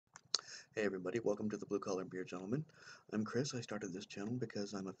Hey everybody, welcome to the Blue Collar Beer Gentleman. I'm Chris. I started this channel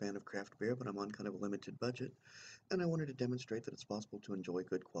because I'm a fan of craft beer, but I'm on kind of a limited budget, and I wanted to demonstrate that it's possible to enjoy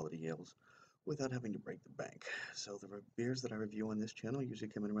good quality ales without having to break the bank. So the beers that I review on this channel usually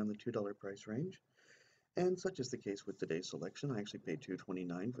come in around the $2 price range, and such is the case with today's selection. I actually paid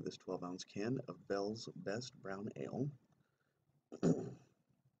 $2.29 for this 12-ounce can of Bell's Best Brown Ale. There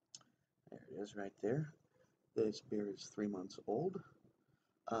it is right there. This beer is 3 months old.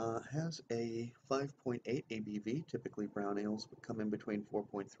 Has a 5.8 ABV. Typically brown ales would come in between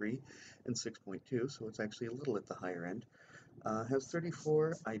 4.3 and 6.2, so it's actually a little at the higher end. Has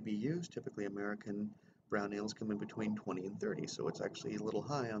 34 IBUs. Typically American brown ales come in between 20 and 30, so it's actually a little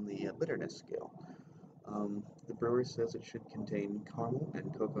high on the bitterness scale. The brewer says it should contain caramel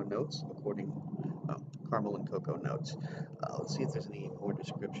and cocoa notes, caramel and cocoa notes. Let's see if there's any more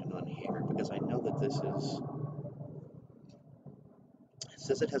description on here, because I know that it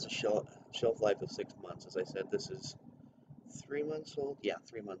says it has a shelf life of 6 months. As I said, this is 3 months old. Yeah,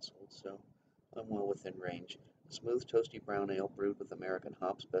 3 months old, so I'm well within range. Smooth, toasty brown ale brewed with American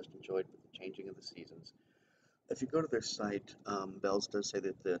hops, best enjoyed with the changing of the seasons. If you go to their site, Bell's does say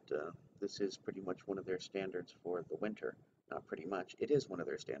that this is pretty much one of their standards for the winter. Not pretty much, it is one of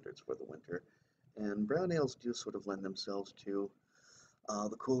their standards for the winter. And brown ales do sort of lend themselves to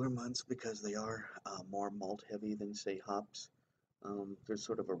the cooler months because they are more malt heavy than, say, hops. There's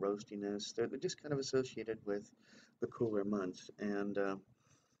sort of a roastiness. They're just kind of associated with the cooler months, and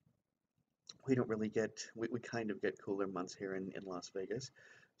we don't really we kind of get cooler months here in Las Vegas.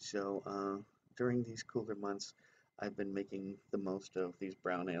 So during these cooler months, I've been making the most of these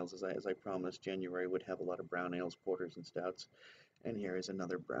brown ales. As I promised, January would have a lot of brown ales, porters, and stouts, and here is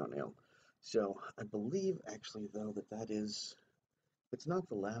another brown ale. So I believe, actually, though, if it's not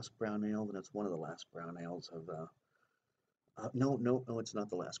the last brown ale, then it's one of the last brown ales of no, it's not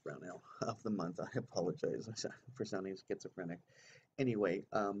the last brown ale of the month. I apologize for sounding schizophrenic. Anyway,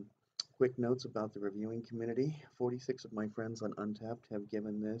 quick notes about the reviewing community. 46 of my friends on Untapped have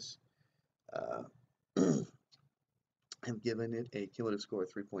given this, uh, have given it a cumulative score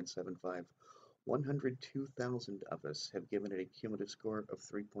of 3.75. 102,000 of us have given it a cumulative score of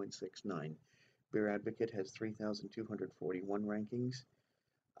 3.69. Beer Advocate has 3,241 rankings,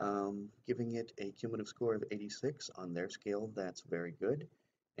 giving it a cumulative score of 86 on their scale. That's very good.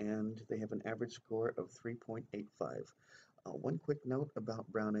 And they have an average score of 3.85. One quick note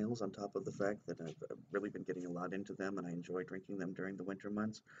about brown ales, on top of the fact that I've really been getting a lot into them and I enjoy drinking them during the winter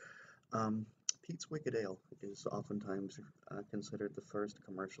months. Um, Pete's Wicked Ale is oftentimes considered the first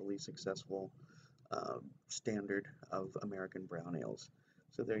commercially successful standard of American brown ales.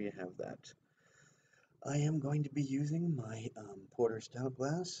 So there you have that. I am going to be using my porter stout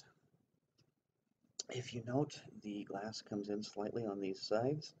glass. If you note, the glass comes in slightly on these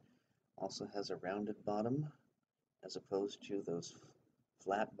sides, also has a rounded bottom, as opposed to those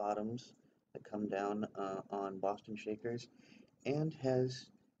flat bottoms that come down on Boston Shakers, and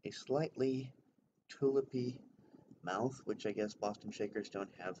has a slightly tulipy mouth, which I guess Boston Shakers don't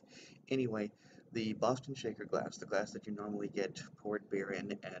have. Anyway, the Boston Shaker glass, the glass that you normally get poured beer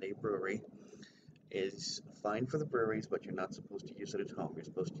in at a brewery, is fine for the breweries, but you're not supposed to use it at home. You're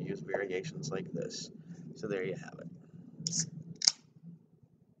supposed to use variations like this. So there you have it.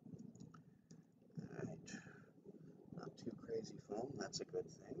 Alright, not too crazy foam, that's a good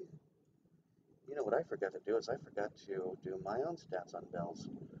thing. You know what I forgot to do is I forgot to do my own stats on Bell's,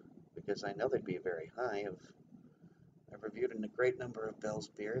 because I know they'd be very high. I've reviewed a great number of Bell's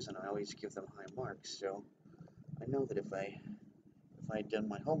beers, and I always give them high marks, so I know that if I'd done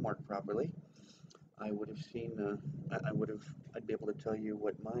my homework properly, I would have seen, I'd be able to tell you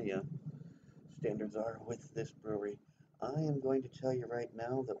what my standards are with this brewery. I am going to tell you right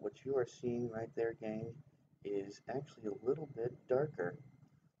now that what you are seeing right there, gang, is actually a little bit darker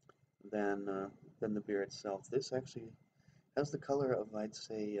than the beer itself. This actually has the color of, I'd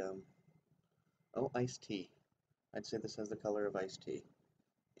say, iced tea. I'd say this has the color of iced tea.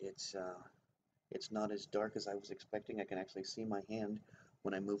 It's it's not as dark as I was expecting. I can actually see my hand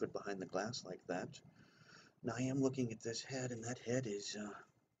when I move it behind the glass like that. Now I am looking at this head, and that head is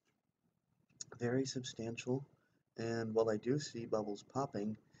very substantial. And while I do see bubbles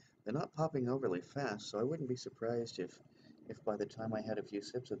popping, they're not popping overly fast, so I wouldn't be surprised if by the time I had a few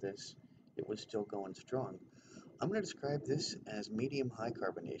sips of this, it was still going strong. I'm going to describe this as medium-high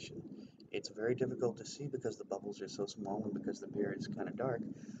carbonation. It's very difficult to see because the bubbles are so small and because the beer is kind of dark,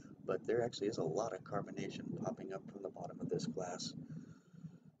 but there actually is a lot of carbonation popping up from the bottom of this glass.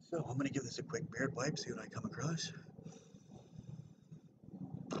 So I'm going to give this a quick beard wipe, see what I come across.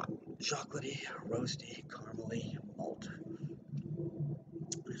 Chocolatey, roasty, caramely, malt.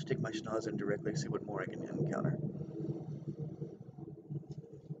 Stick my schnoz in directly, see what more I can encounter.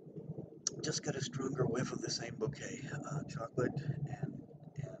 Just got a stronger whiff of the same bouquet. Chocolate and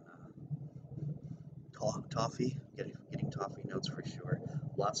toffee. Getting toffee notes for sure.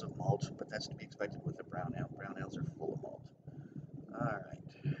 Lots of malt, but that's to be expected with a brown ale. Brown ales are full of malt.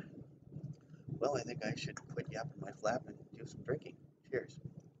 Alright. Well, I think I should quit yapping my flap and do some drinking. Cheers.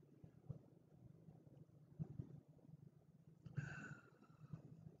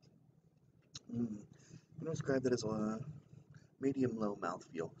 I'm going to describe that as a medium-low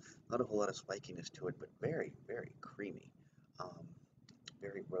mouthfeel. Not a whole lot of spikiness to it, but very, very creamy. Um,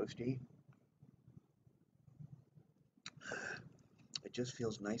 very roasty. It just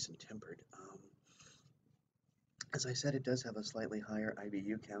feels nice and tempered. As I said, it does have a slightly higher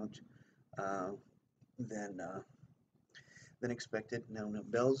IBU count uh, than expected. Now,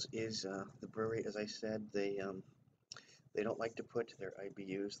 Bell's is the brewery. As I said, they don't like to put their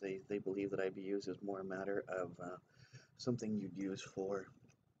IBUs. They believe that IBUs is more a matter of something you'd use for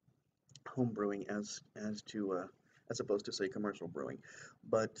home brewing as opposed to say commercial brewing.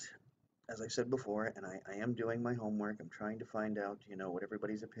 But as I said before, and I am doing my homework. I'm trying to find out, what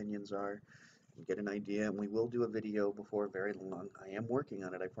everybody's opinions are and get an idea. And we will do a video before very long. I am working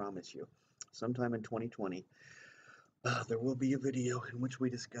on it, I promise you. Sometime in 2020, there will be a video in which we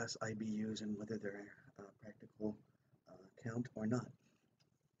discuss IBUs and whether they're practical count or not.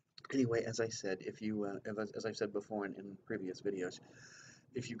 Anyway, as I said, as I've said before in previous videos,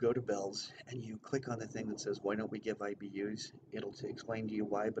 if you go to Bell's and you click on the thing that says, why don't we give IBUs, it'll explain to you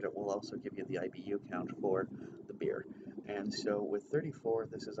why, but it will also give you the IBU count for the beer. And so with 34,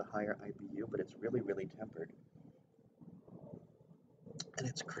 this is a higher IBU, but it's really, really tempered. And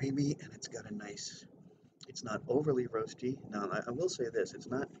it's creamy, and it's got a nice, it's not overly roasty. Now, I will say this, it's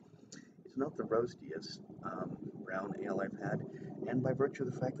not the roastiest brown ale I've had, and by virtue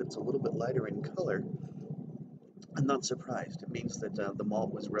of the fact that it's a little bit lighter in color, I'm not surprised. It means that the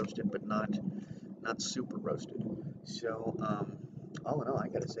malt was roasted, but not super roasted. So, all in all, I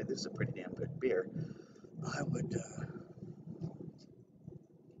gotta say this is a pretty damn good beer. I would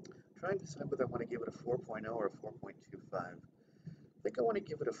try and decide whether I want to give it a 4.0 or a 4.25. I think I want to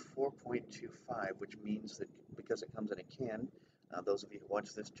give it a 4.25, which means that because it comes in a can, those of you who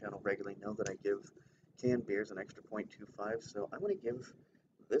watch this channel regularly know that I give canned beers an extra 0.25. So I'm going to give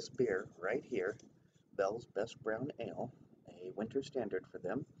this beer right here, Bell's Best Brown Ale, a winter standard for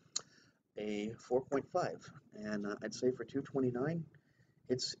them, a 4.5, and I'd say for $2.29,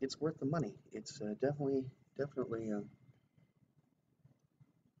 it's worth the money. It's definitely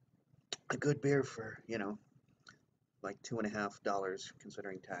a good beer for like $2.50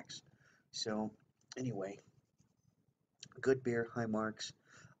 considering tax. So anyway, good beer, high marks.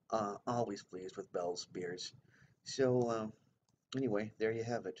 Always pleased with Bell's beers. So anyway, there you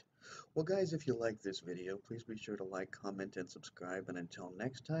have it. Well, guys, if you like this video, please be sure to like, comment, and subscribe. And until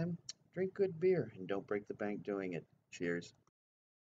next time, drink good beer and don't break the bank doing it. Cheers.